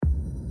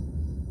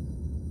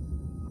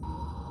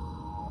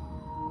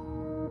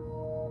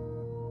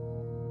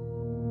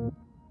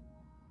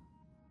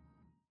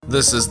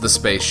This is The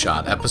Space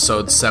Shot,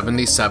 episode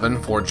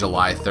 77 for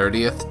July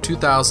 30th,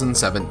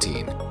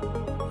 2017.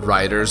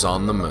 Riders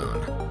on the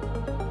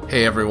Moon.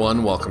 Hey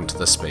everyone, welcome to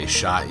The Space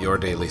Shot, your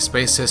daily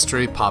space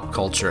history, pop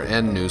culture,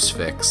 and news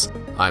fix.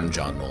 I'm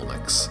John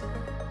Molnix.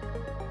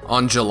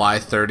 On July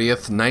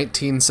 30th,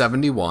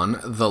 1971,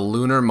 the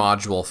lunar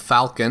module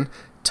Falcon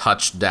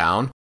touched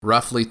down,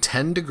 roughly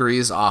 10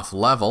 degrees off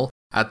level,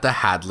 at the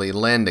Hadley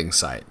landing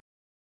site.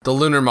 The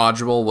lunar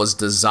module was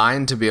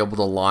designed to be able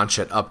to launch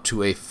at up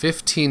to a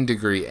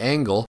 15-degree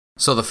angle,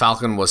 so the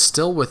Falcon was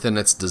still within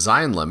its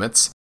design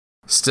limits.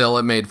 Still,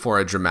 it made for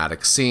a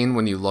dramatic scene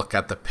when you look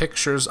at the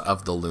pictures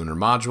of the lunar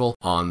module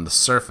on the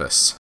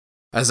surface.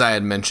 As I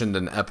had mentioned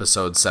in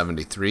episode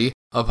 73,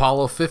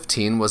 Apollo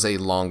 15 was a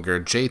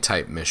longer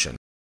J-type mission.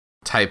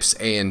 Types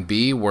A and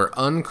B were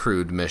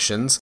uncrewed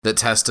missions that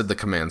tested the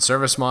command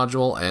service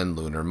module and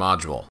lunar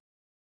module.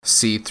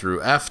 C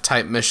through F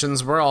type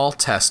missions were all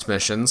test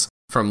missions,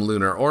 from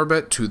lunar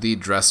orbit to the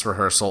dress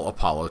rehearsal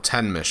Apollo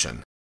 10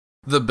 mission.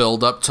 The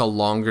build-up to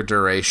longer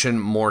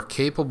duration, more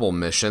capable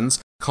missions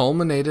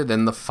culminated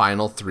in the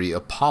final three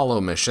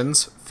Apollo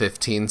missions,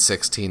 15,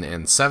 16,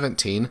 and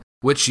 17,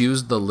 which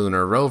used the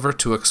lunar rover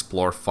to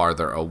explore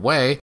farther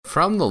away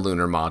from the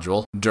lunar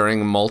module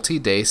during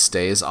multi-day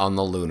stays on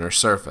the lunar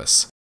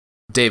surface.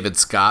 David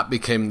Scott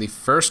became the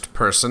first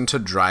person to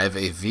drive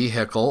a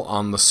vehicle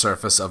on the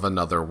surface of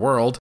another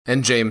world,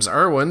 and James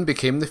Irwin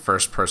became the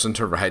first person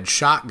to ride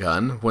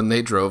shotgun when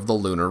they drove the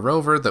lunar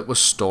rover that was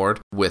stored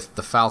with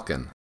the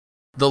Falcon.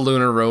 The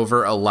lunar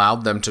rover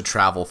allowed them to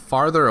travel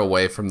farther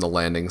away from the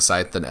landing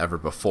site than ever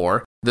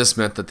before. This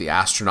meant that the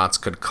astronauts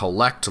could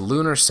collect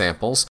lunar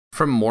samples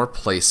from more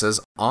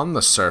places on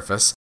the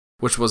surface,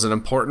 which was an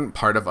important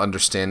part of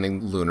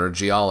understanding lunar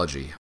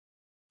geology.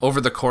 Over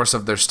the course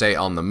of their stay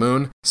on the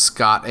moon,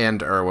 Scott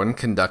and Irwin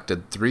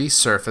conducted 3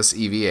 surface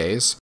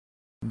EVAs.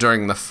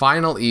 During the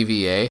final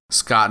EVA,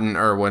 Scott and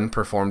Irwin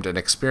performed an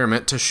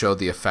experiment to show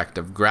the effect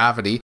of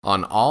gravity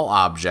on all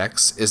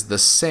objects is the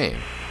same.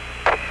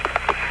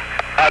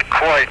 Not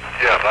quite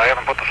yet. I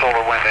haven't put the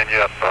solar wind in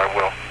yet, but I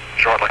will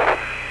shortly.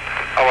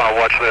 I want to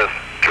watch this.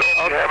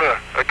 You have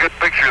a good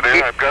picture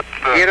there. I've got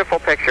the... Beautiful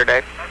picture,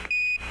 Dave.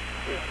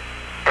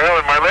 Well,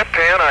 in my left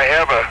hand I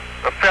have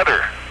a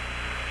feather.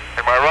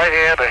 In my right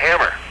hand, a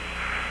hammer.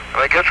 And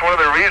I guess one of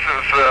the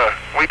reasons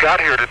we got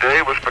here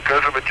today was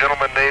because of a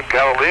gentleman named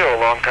Galileo a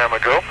long time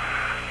ago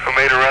who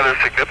made a rather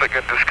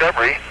significant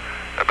discovery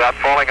about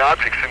falling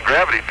objects in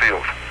gravity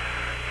fields.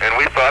 And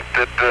we thought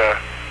that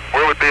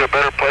where would be a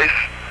better place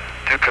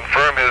to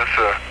confirm his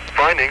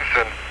findings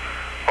than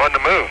on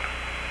the moon.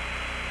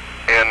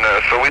 And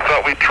so we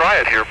thought we'd try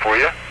it here for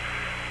you.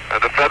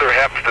 The feather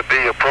happens to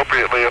be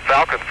appropriately a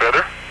Falcon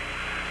feather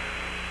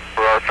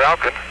for our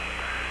Falcon.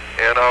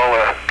 And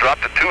I'll drop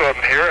the 2 of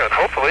them here, and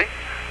hopefully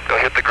they'll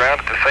hit the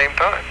ground at the same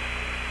time.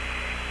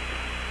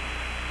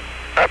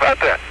 How about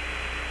that?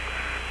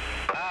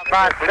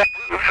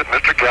 Proves that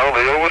Mr.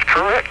 Galileo was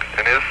correct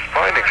in his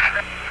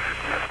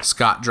findings.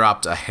 Scott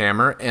dropped a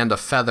hammer and a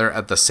feather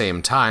at the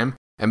same time,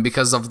 and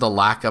because of the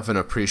lack of an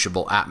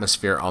appreciable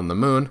atmosphere on the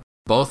moon,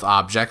 both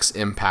objects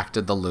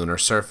impacted the lunar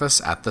surface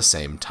at the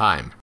same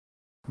time.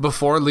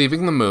 Before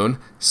leaving the moon,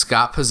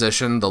 Scott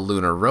positioned the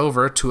lunar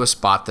rover to a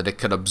spot that it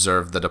could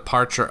observe the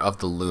departure of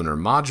the lunar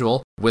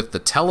module with the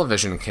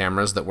television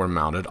cameras that were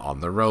mounted on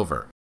the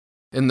rover.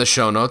 In the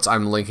show notes,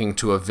 I'm linking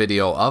to a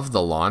video of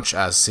the launch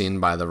as seen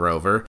by the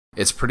rover.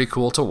 It's pretty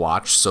cool to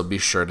watch, so be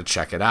sure to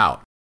check it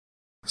out.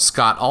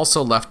 Scott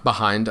also left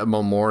behind a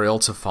memorial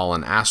to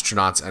fallen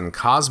astronauts and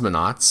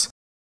cosmonauts.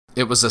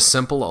 It was a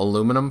simple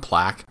aluminum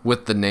plaque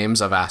with the names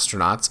of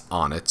astronauts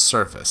on its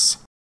surface.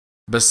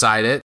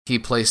 Beside it, he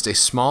placed a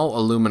small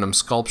aluminum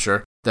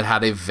sculpture that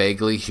had a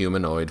vaguely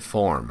humanoid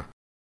form.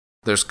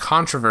 There's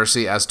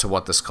controversy as to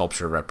what the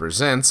sculpture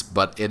represents,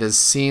 but it is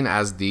seen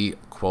as the,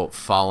 quote,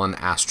 fallen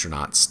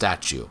astronaut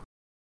statue.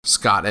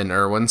 Scott and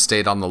Irwin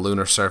stayed on the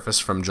lunar surface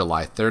from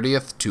July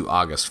 30th to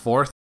August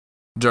 4th.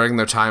 During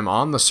their time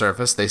on the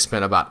surface, they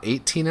spent about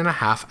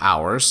 18.5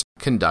 hours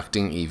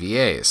conducting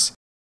EVAs.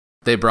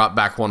 They brought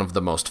back one of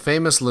the most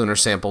famous lunar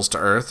samples to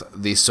Earth,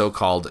 the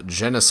so-called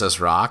Genesis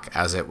rock,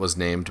 as it was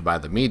named by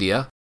the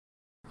media.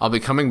 I'll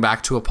be coming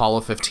back to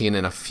Apollo 15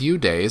 in a few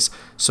days,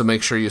 so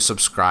make sure you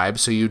subscribe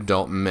so you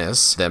don't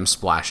miss them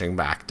splashing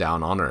back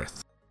down on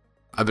Earth.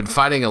 I've been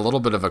fighting a little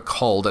bit of a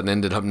cold and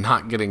ended up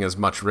not getting as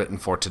much written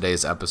for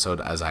today's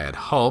episode as I had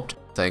hoped.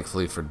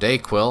 Thankfully for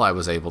Dayquil, I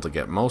was able to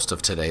get most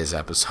of today's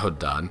episode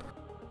done.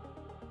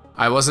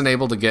 I wasn't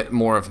able to get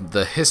more of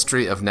the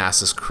history of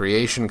NASA's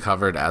creation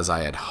covered as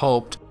I had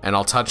hoped, and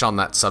I'll touch on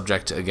that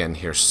subject again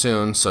here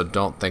soon, so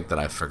don't think that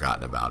I've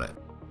forgotten about it.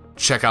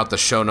 Check out the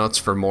show notes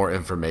for more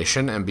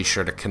information, and be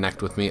sure to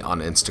connect with me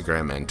on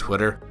Instagram and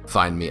Twitter.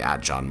 Find me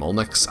at John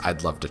Molnix.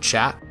 I'd love to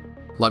chat.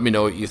 Let me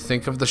know what you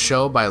think of the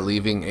show by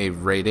leaving a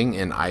rating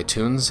in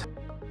iTunes.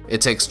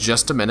 It takes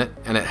just a minute,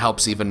 and it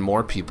helps even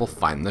more people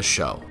find the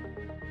show.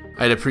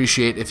 I'd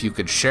appreciate if you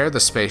could share the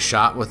Space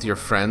Shot with your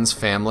friends,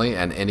 family,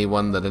 and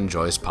anyone that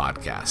enjoys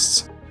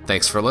podcasts.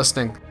 Thanks for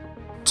listening.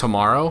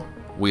 Tomorrow,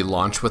 we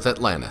launch with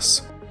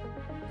Atlantis.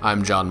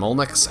 I'm John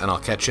Molnix, and I'll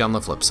catch you on the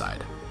flip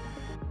side.